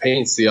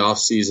paints the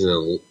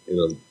offseason in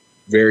a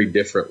very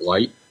different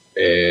light.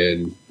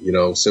 And,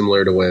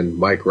 similar to when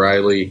Mike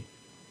Riley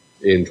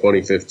in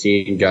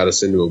 2015 got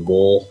us into a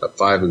bowl at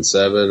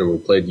 5-7, and we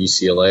played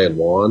UCLA and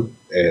won,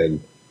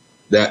 and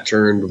that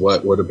turned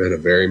what would have been a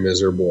very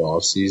miserable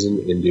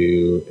offseason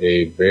into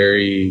a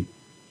very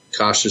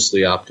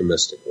cautiously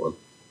optimistic one.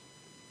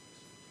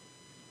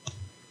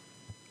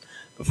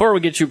 Before we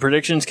get to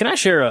predictions, can I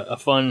share a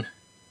fun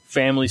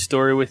family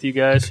story with you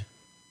guys?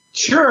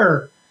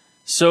 Sure.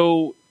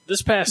 So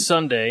this past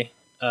Sunday,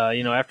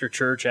 after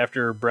church,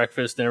 after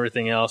breakfast and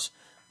everything else,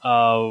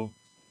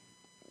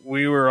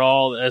 we were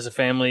all, as a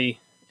family,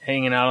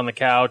 hanging out on the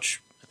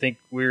couch. I think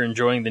we were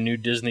enjoying the new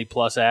Disney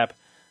Plus app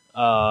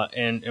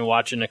and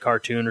watching a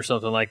cartoon or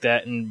something like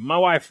that. And my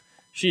wife,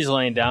 she's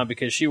laying down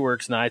because she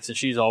works nights and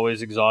she's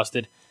always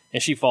exhausted,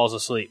 and she falls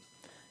asleep.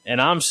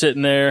 And I'm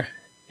sitting there,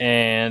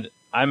 and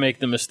I make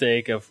the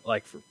mistake of,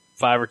 like, for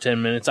 5 or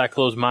 10 minutes, I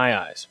close my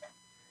eyes.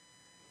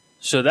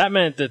 So that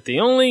meant that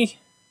the only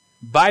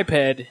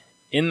biped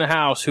in the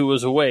house who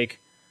was awake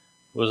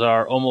was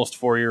our almost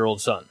 4-year-old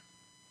son.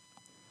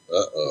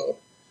 Uh-oh.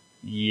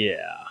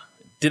 Yeah.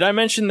 Did I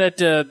mention that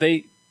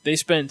they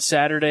spent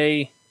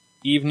Saturday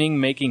evening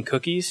making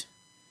cookies?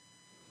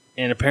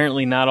 And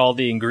apparently not all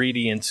the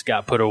ingredients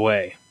got put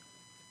away.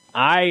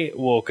 I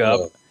woke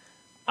up,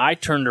 I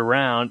turned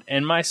around,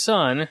 and my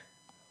son,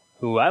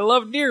 who I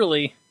love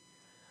dearly,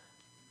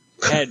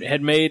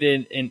 had made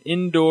an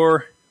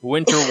indoor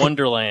winter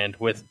wonderland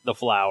with the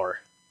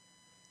flour.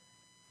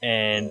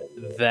 And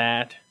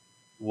that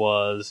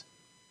was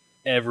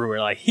everywhere.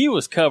 Like, he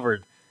was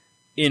covered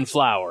in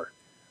flour.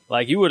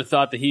 Like, you would have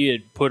thought that he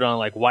had put on,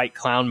 like, white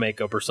clown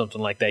makeup or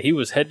something like that. He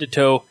was head to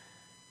toe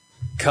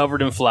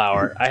covered in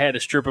flour. I had to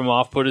strip him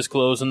off, put his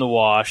clothes in the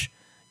wash,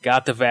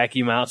 got the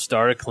vacuum out,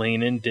 started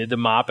cleaning, did the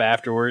mop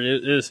afterward.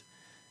 It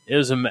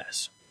was a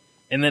mess.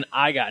 And then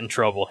I got in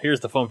trouble. Here's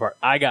the fun part.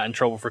 I got in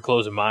trouble for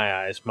closing my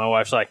eyes. My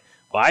wife's like,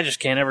 well, I just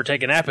can't ever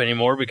take a nap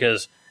anymore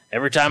because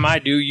every time I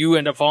do, you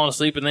end up falling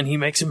asleep and then he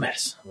makes a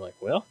mess. I'm like,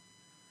 well,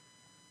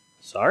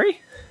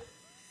 sorry.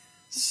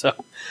 So,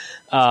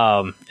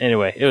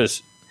 anyway,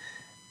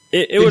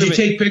 Did you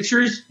take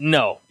pictures?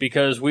 No,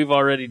 because we've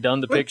already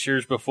done the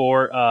pictures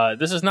before.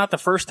 This is not the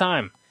first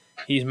time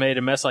he's made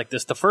a mess like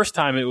this. The first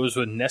time it was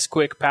with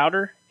Nesquik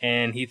powder,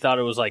 and he thought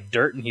it was like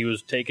dirt, and he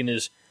was taking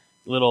his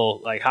little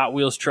like Hot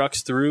Wheels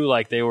trucks through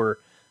like they were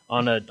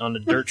on a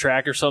dirt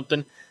track or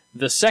something.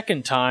 The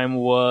second time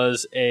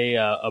was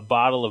a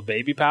bottle of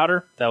baby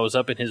powder that was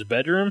up in his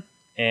bedroom,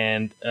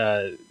 and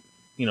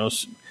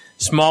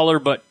smaller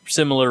but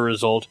similar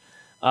result.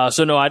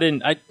 So no, I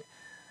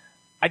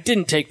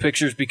didn't take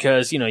pictures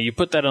because, you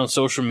put that on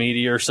social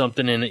media or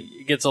something and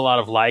it gets a lot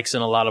of likes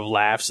and a lot of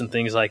laughs and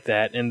things like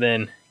that. And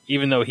then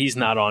even though he's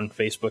not on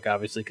Facebook,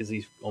 obviously, because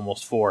he's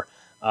almost 4,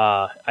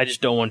 I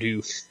just don't want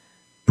to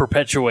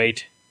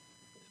perpetuate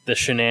the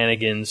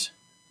shenanigans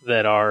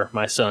that are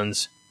my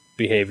son's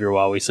behavior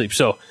while we sleep.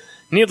 So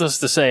needless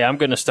to say, I'm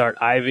going to start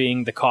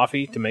IVing the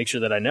coffee to make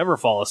sure that I never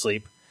fall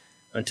asleep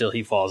until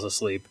he falls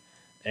asleep.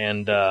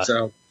 And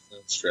sound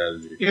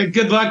strategy. Yeah,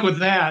 good luck with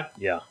that.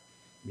 Yeah,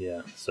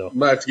 so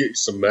might have to get you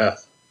some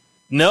meth.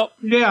 Nope.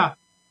 Yeah.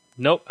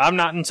 Nope, I'm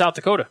not in South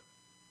Dakota.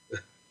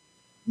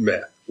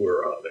 Meth,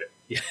 we're on it.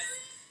 Yeah.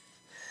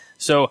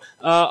 So,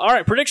 all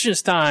right,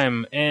 predictions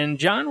time. And,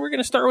 John, we're going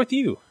to start with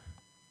you.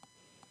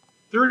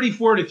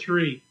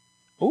 34-3.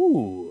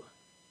 Ooh.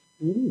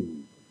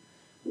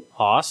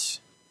 Hoss?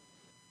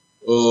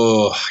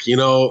 Oh,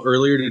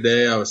 earlier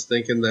today I was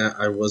thinking that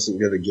I wasn't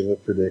going to give a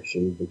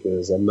prediction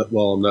because I'm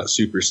not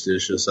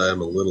superstitious. I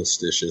am a little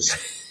stitious.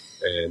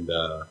 And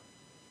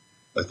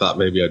I thought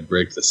maybe I'd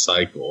break the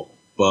cycle.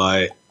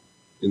 But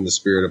in the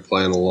spirit of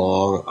playing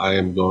along, I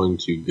am going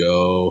to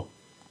go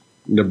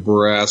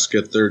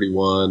Nebraska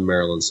 31,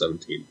 Maryland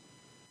 17.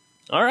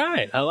 All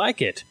right, I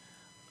like it.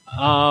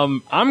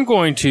 I'm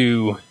going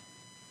to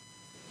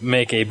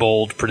make a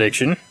bold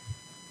prediction,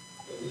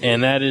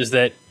 and that is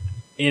that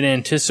in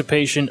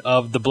anticipation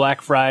of the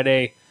Black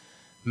Friday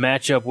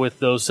matchup with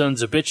those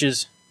sons of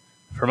bitches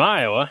from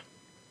Iowa,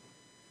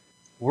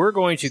 we're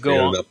going to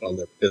go up on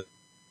their pit.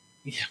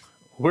 Yeah,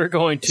 we're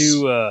going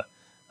to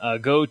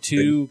go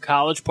to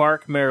College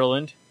Park,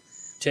 Maryland,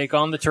 take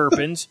on the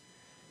Terrapins,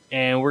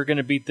 and we're going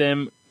to beat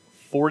them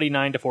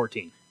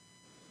 49-14.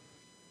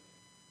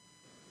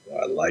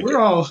 I like we're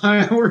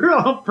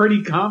all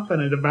pretty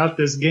confident about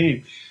this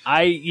game.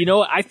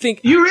 I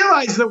think you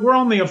realize that we're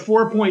only a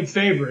 4-point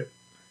favorite.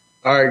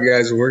 All right,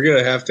 guys, we're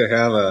going to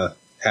have a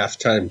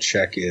halftime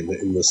check-in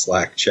in the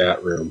Slack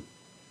chat room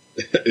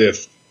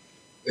if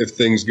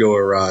things go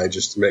awry,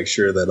 just to make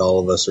sure that all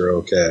of us are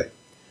okay.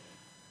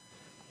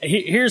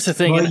 Here's the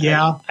thing. Well,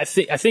 yeah. I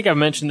think I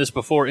mentioned this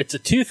before. It's a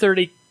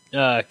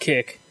 2:30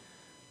 kick.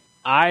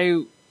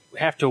 I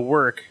have to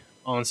work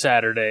on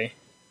Saturday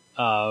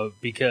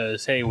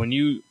because, hey, when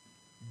you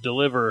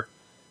deliver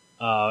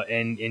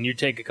and you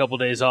take a couple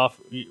days off,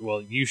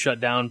 you shut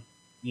down,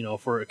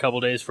 for a couple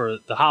days for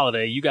the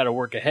holiday, you got to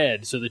work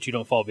ahead so that you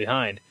don't fall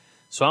behind.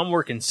 So I'm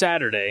working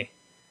Saturday,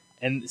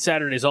 and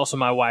Saturday is also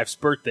my wife's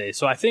birthday.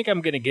 So I think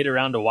I'm going to get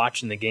around to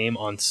watching the game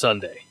on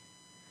Sunday.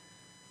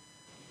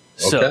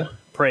 So okay.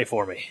 Pray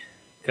for me,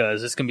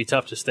 because it's going to be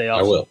tough to stay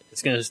off. I will.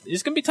 It's going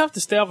to be tough to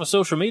stay off of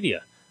social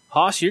media.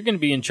 Hoss, you're going to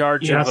be in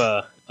charge of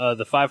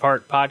the Five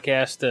Heart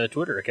Podcast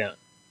Twitter account.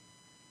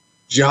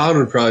 John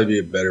would probably be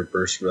a better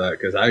person for that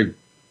because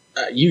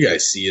you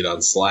guys see it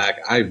on Slack.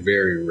 I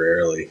very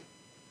rarely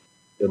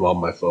am on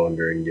my phone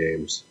during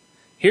games.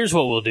 Here's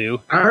what we'll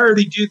do. I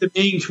already do the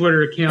main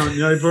Twitter account,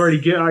 and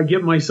I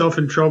get myself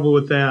in trouble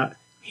with that.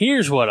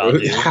 Here's what I'll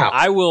do. How?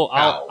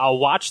 I'll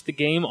watch the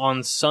game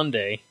on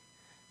Sunday,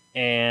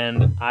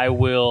 and I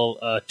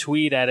will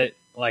tweet at it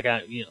like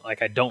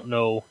I don't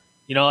know.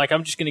 Like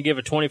I'm just going to give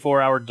a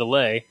 24-hour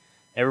delay.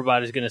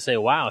 Everybody's going to say,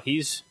 "Wow,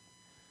 he's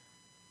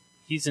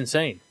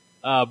insane."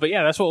 But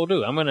yeah, that's what we'll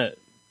do. I'm going to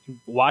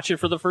watch it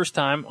for the first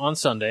time on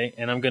Sunday,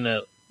 and I'm going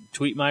to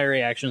tweet my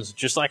reactions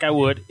just like I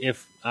would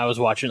if I was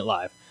watching it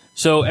live.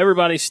 So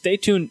everybody stay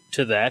tuned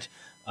to that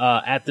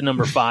at the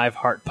number 5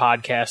 Heart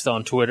Podcast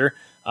on Twitter,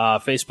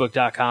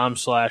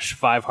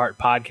 Facebook.com/5 Heart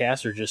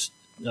Podcast, or just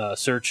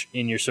search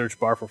in your search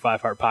bar for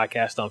 5 Heart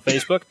Podcast on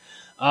Facebook.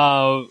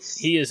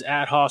 He is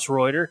at Hoss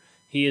Reuter.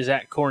 He is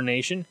at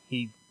Coronation.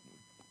 He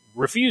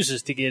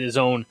refuses to get his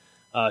own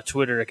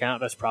Twitter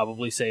account. That's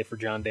probably safe for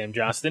John Dam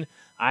Johnston.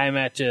 I am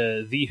at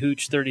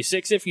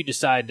TheHooch36. If you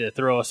decide to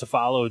throw us a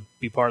follow,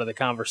 be part of the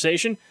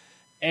conversation.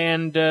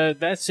 And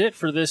that's it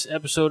for this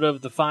episode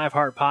of the 5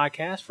 Heart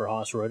Podcast. For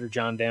Hoss Reuter,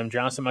 John Dam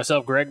Johnston,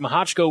 myself, Greg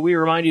Mahochko, we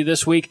remind you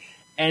this week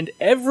and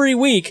every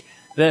week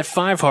that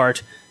 5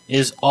 Heart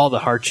is all the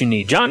heart you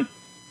need. John?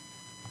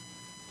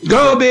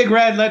 Go Big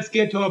Red, let's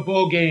get to a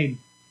bowl game.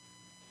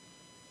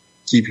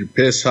 Keep your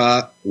piss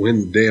hot,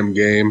 win the damn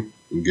game,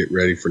 and get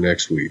ready for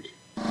next week.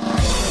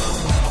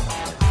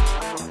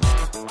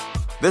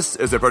 This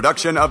is a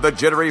production of the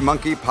Jittery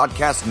Monkey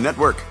Podcast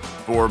Network.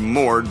 For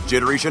more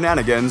jittery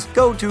shenanigans,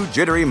 go to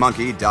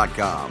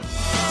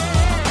jitterymonkey.com.